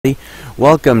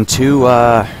Welcome to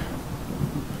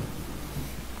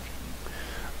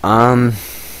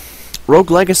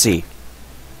Rogue Legacy.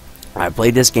 I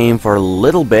played this game for a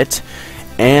little bit,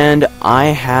 and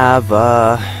I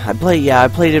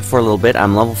played it for a little bit.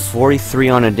 I'm level 43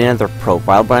 on another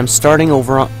profile, but I'm starting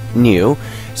over on new,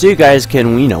 so you guys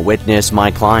can, witness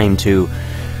my climb to,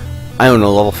 I don't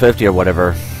know, level 50 or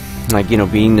whatever. Like,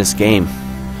 beating this game.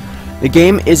 The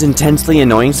game is intensely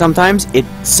annoying sometimes.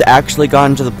 It's actually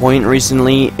gotten to the point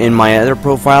recently in my other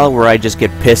profile where I just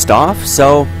get pissed off.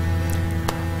 So,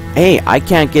 hey, I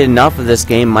can't get enough of this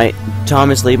game.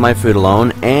 Thomas, leave my food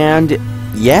alone. And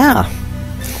yeah,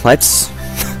 let's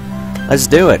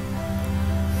do it.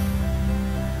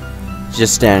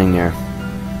 Just standing there.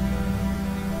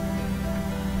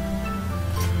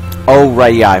 Oh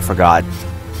right, yeah, I forgot.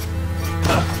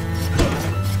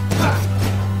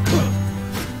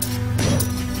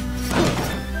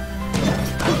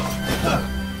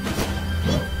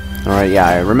 Alright, yeah,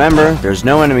 I remember. There's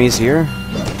no enemies here.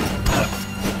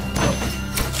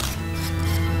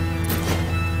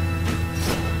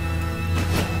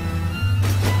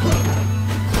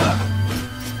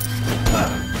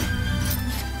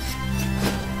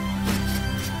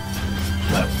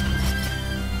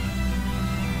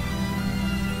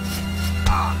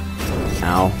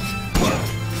 Ow.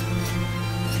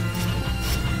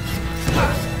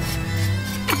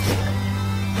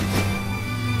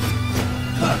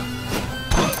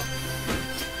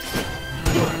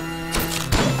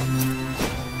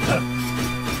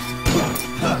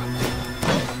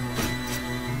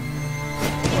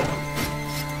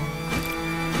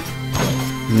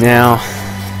 Now,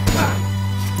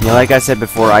 like I said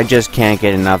before, I just can't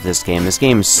get enough of this game. This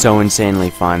game is so insanely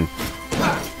fun.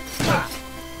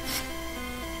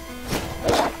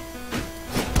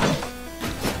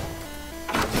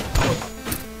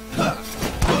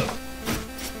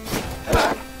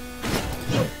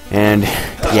 And,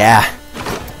 yeah.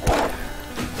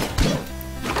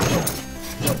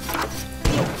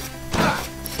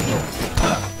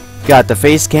 Got the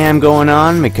face cam going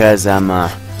on because I'm,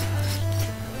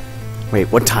 wait,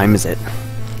 what time is it?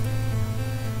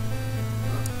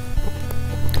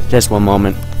 Just one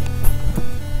moment.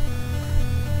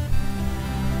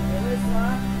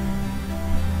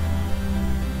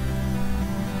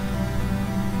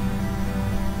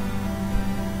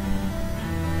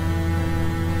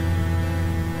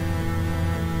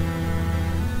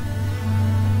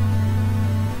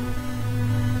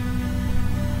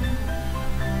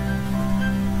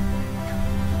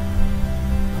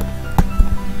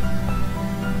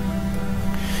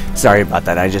 Sorry about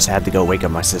that, I just had to go wake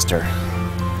up my sister.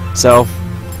 So,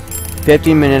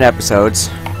 15-minute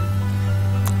episodes.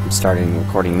 I'm starting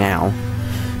recording now.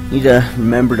 Need to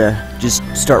remember to just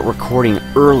start recording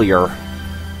earlier.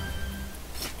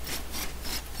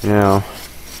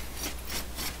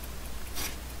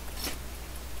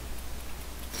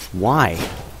 Why?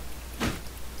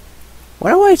 Why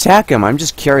do I attack him? I'm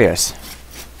just curious.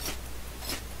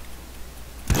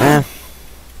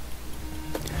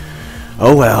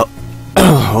 Oh well.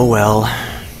 Oh well.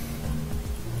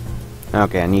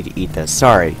 Okay, I need to eat this.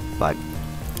 Sorry, but...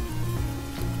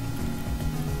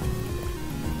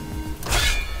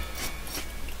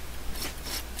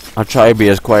 I'll try to be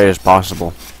as quiet as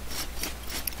possible.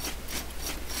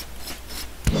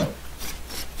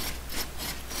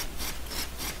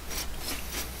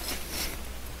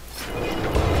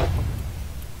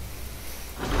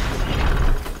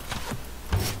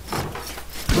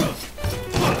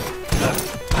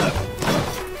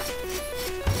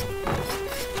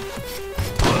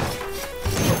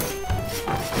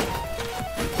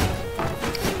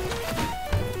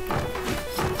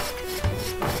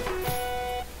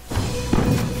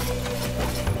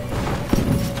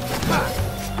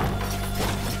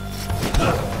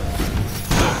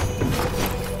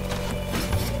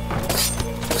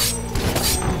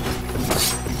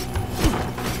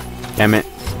 Damn it.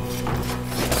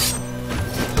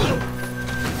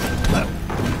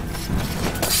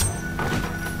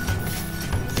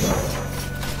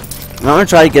 I'm gonna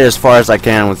try to get as far as I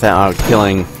can without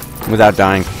without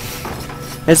dying.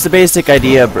 It's the basic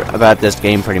idea about this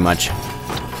game, pretty much.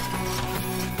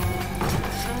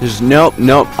 There's nope.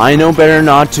 I know better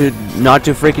not to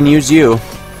freaking use you.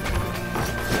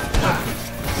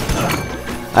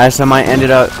 Last time I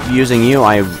ended up using you,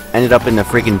 I ended up in the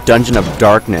freaking Dungeon of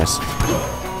Darkness.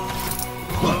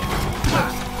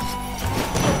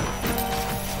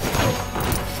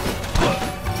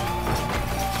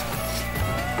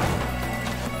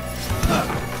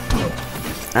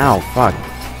 Ow, fuck.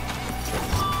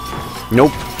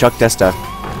 Nope, chuck that stuff.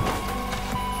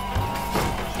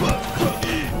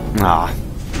 Ah.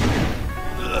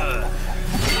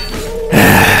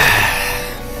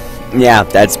 Yeah,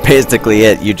 that's basically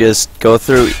it. You just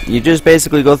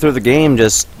basically go through the game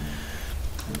just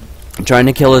trying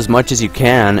to kill as much as you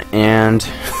can, and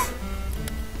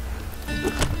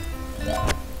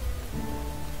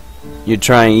you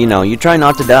try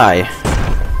not to die.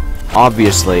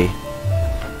 Obviously.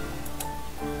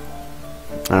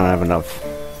 I don't have enough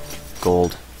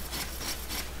gold.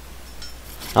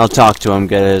 I'll talk to him,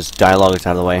 get his dialogue out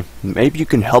of the way. Maybe you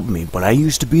can help me, but I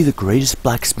used to be the greatest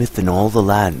blacksmith in all the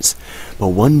lands. But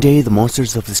one day the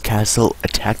monsters of this castle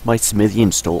attacked my smithy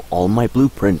and stole all my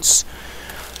blueprints.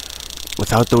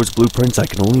 Without those blueprints, I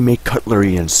can only make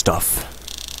cutlery and stuff.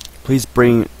 Please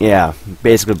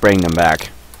basically bring them back.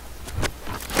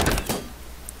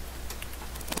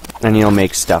 And he'll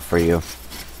make stuff for you.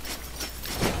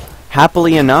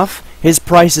 Happily enough, his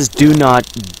prices do not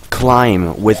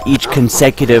climb with each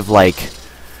consecutive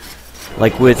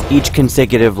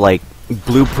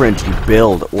blueprint you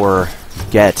build or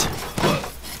get.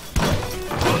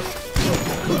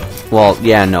 Well,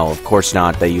 yeah, no, of course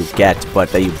not that you get, but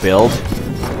that you build.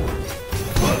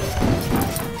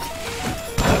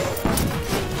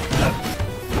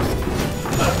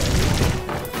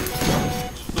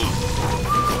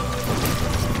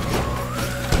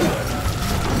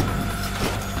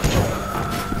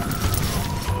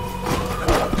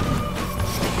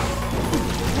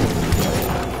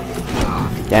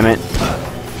 Damn it.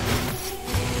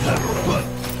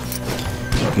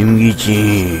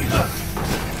 Kimgichi.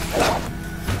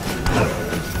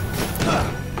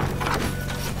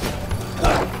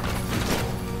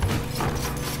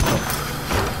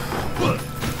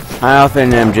 I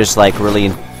often am just like really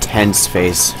intense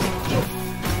face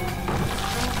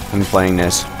when playing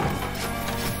this.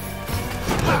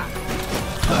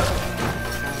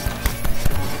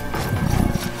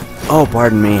 Oh,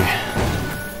 pardon me.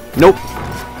 Nope.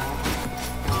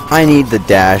 I need the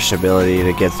dash ability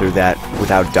to get through that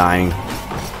without dying.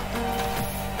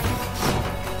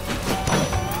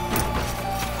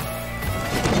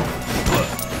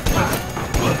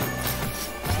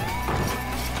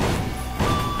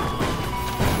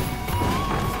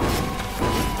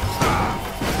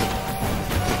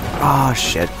 Oh,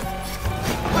 shit.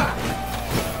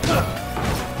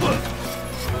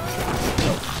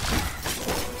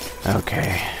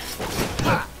 Okay.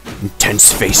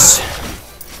 Intense face.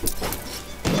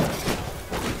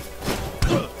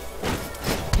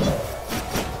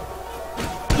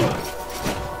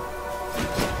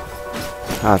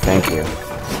 Oh, thank you.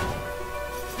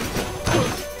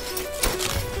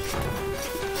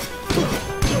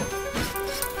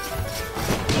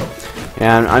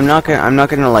 Yeah, I'm not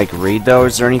gonna like read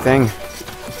those or anything.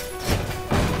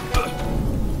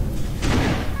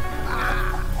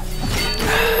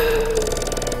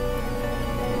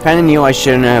 Kinda knew I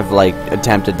shouldn't have like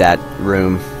attempted that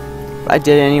room, but I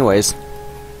did anyways.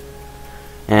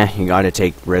 You gotta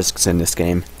take risks in this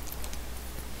game.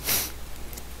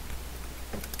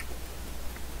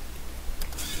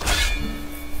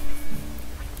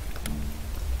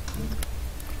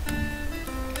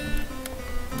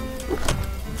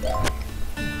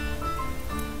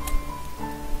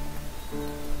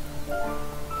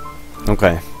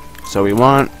 Okay, so we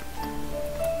want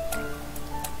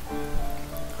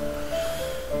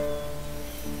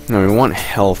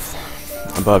health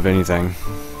above anything.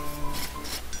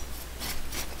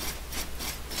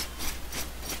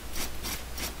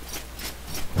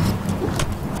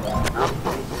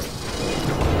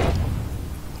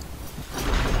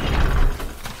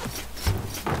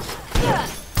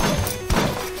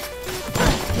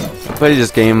 I played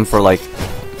this game for like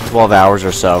 12 hours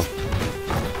or so.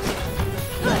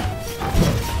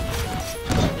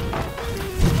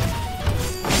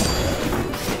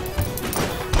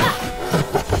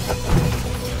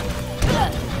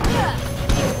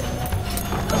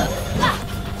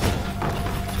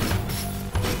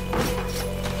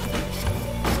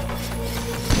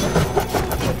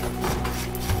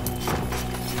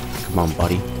 Come on,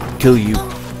 buddy. Kill you.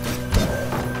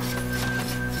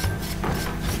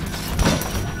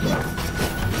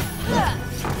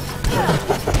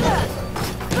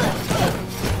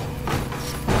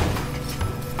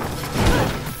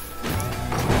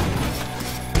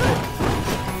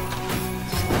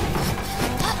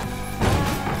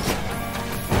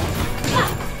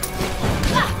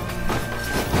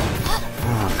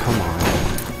 Oh, come on.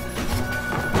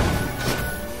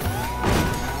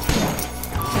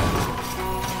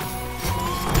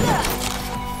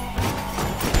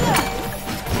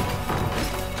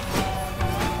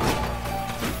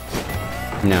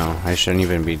 No, I shouldn't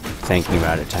even be thinking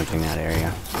about attempting that area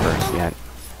first yet.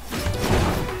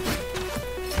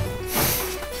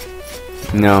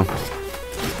 No.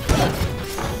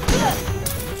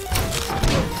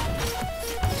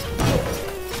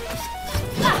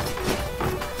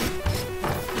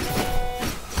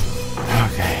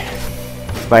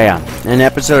 But yeah, an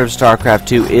episode of StarCraft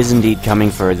 2 is indeed coming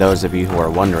for those of you who are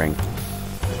wondering.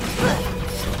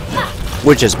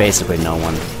 Which is basically no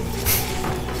one.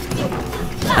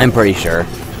 I'm pretty sure.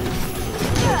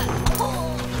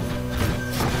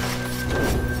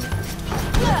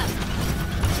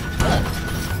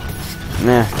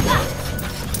 Nah.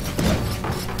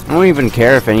 I don't even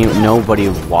care if nobody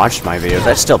watched my videos.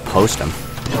 I still post them.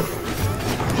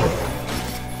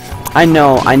 I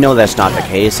know that's not the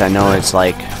case. I know it's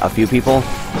like a few people.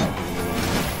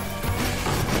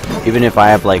 Even if I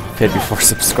have like 54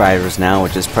 subscribers now,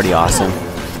 which is pretty awesome.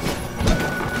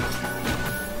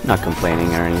 Not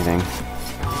complaining or anything.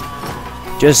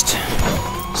 Just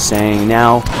saying.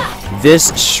 Now,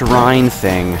 this shrine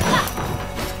thing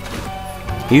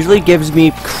usually gives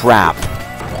me crap.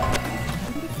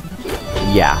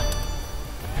 Yeah.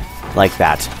 Like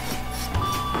that.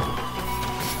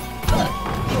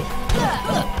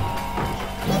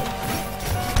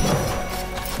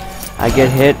 I get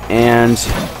hit and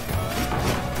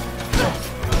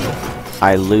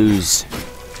I lose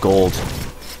gold.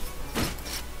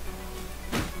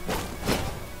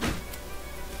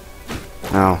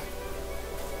 Oh.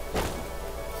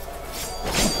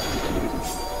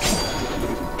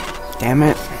 Damn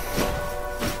it.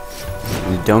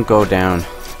 Don't go down.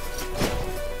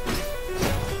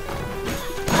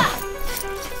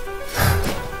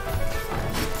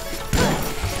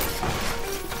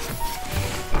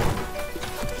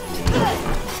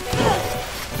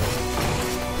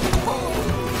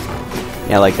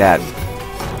 Yeah, like that.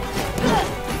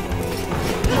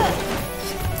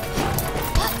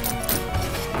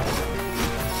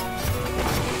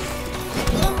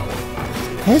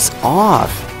 Piss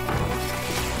off.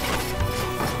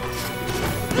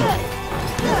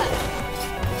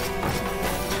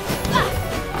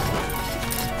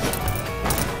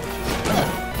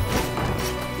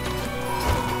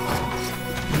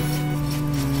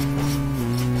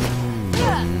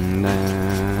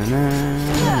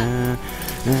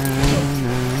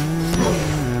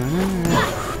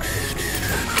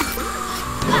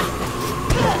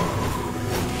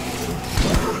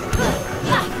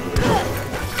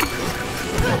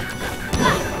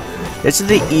 This is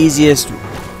the easiest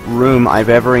room I've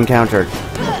ever encountered.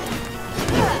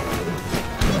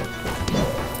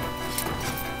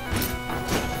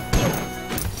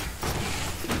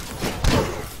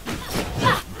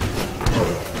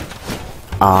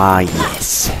 Ah,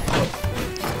 yes.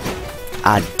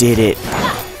 I did it.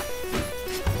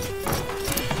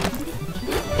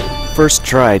 First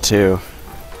try, too.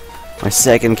 My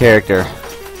second character.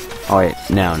 Oh, wait.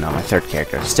 No, my third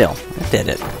character. Still, I did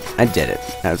it. I did it.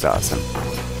 That was awesome.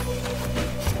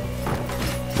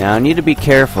 Now, I need to be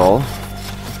careful.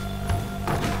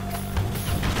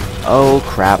 Oh,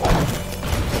 crap.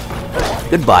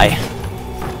 Goodbye.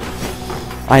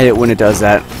 I hate it when it does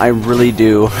that. I really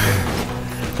do.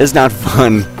 It's not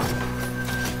fun.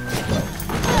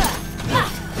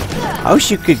 I wish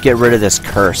you could get rid of this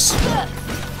curse.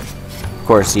 Of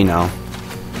course, you know,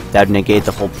 that would negate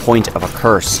the whole point of a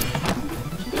curse.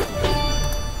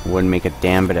 Wouldn't make a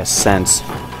damn bit of sense. I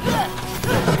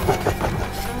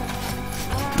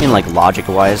mean, like,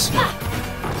 logic-wise.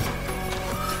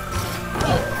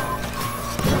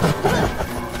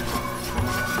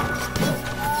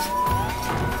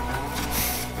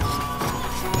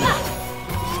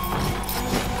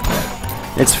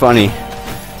 It's funny.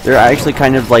 They're actually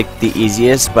kind of like the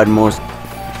easiest, but most...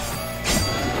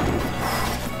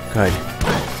 Good.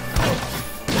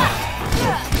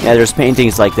 Yeah, there's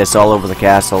paintings like this all over the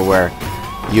castle where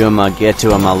you get to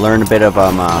learn a bit of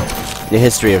the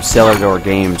history of Celador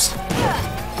games.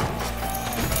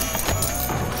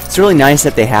 It's really nice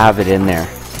that they have it in there.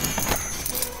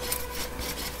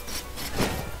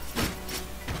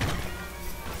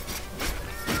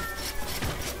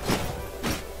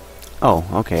 Oh,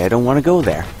 okay, I don't want to go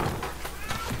there.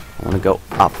 I want to go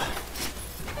up.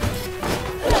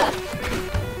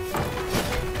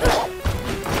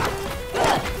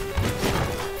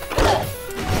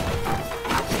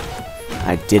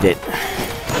 I did it.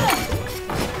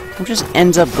 Who just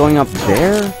ends up going up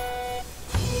there?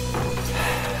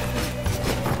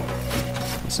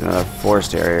 It's another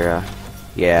forest area.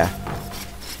 Yeah.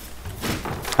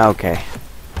 Okay.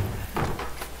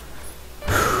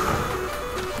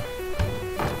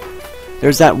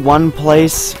 There's that one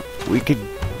place we could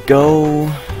go.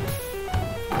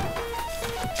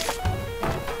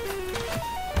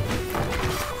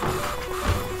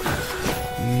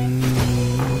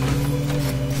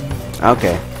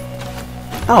 Okay.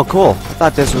 Oh, cool. I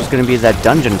thought this was gonna be that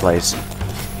dungeon place.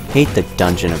 Hate the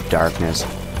Dungeon of Darkness.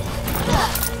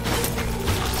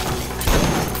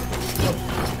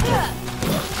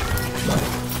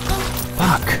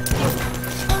 Fuck.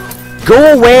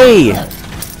 Go away!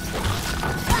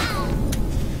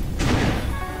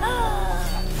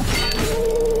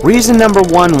 Reason number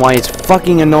one why it's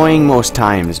fucking annoying most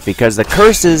times, because the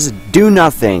curses do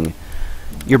nothing.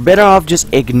 You're better off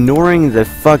just ignoring the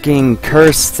fucking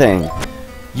curse thing.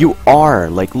 You are,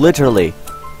 like, literally.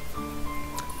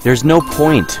 There's no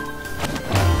point.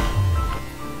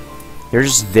 They're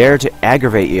just there to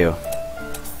aggravate you.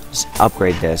 Just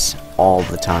upgrade this all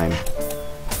the time.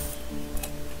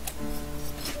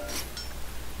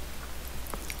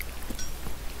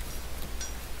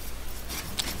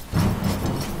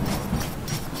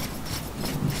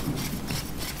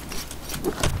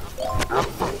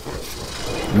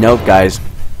 Nope, guys.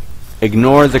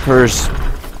 Ignore the curse.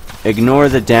 Ignore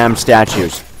the damn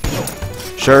statues.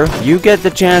 Sure, you get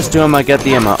the chance to get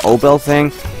the Obel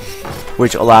thing,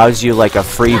 which allows you like a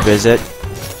free visit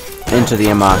into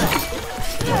the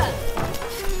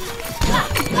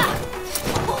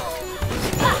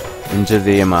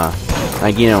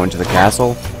like, you know, into the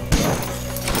castle.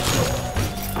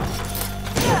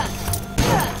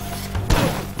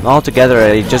 Altogether,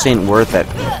 it just ain't worth it.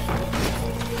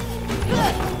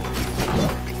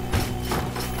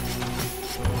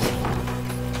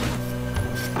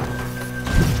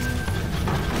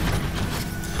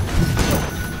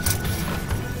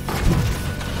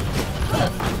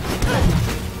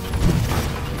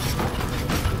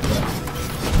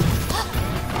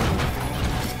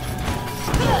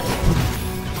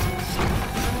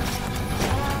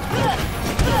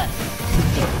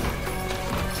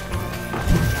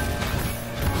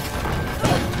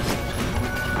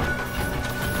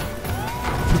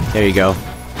 There you go.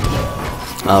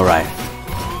 Alright.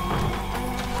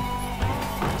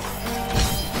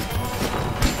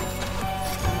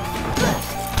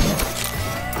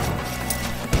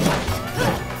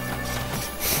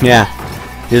 Yeah.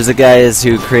 Here's the guys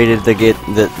who created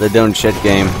the Don't Shit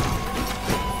game.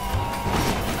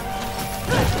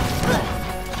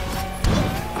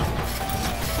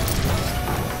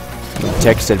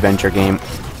 Text adventure game.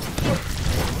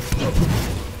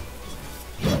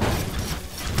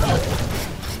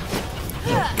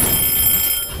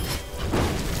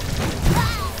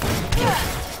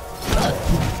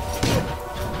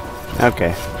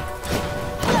 Okay.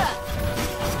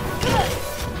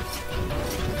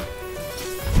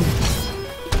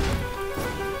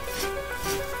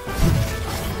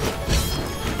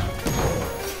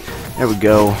 There we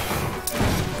go.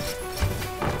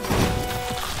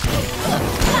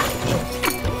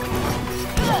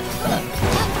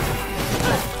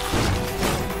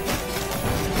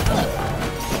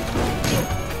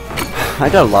 I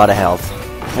got a lot of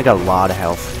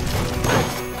health.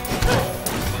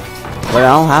 But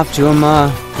I'll have to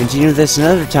continue this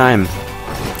another time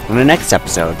in the next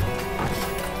episode.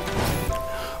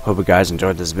 Hope you guys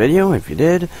enjoyed this video. If you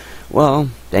did, well,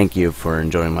 thank you for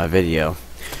enjoying my video.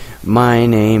 My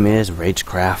name is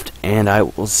Ragecraft, and I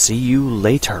will see you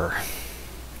later.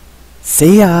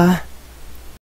 See ya!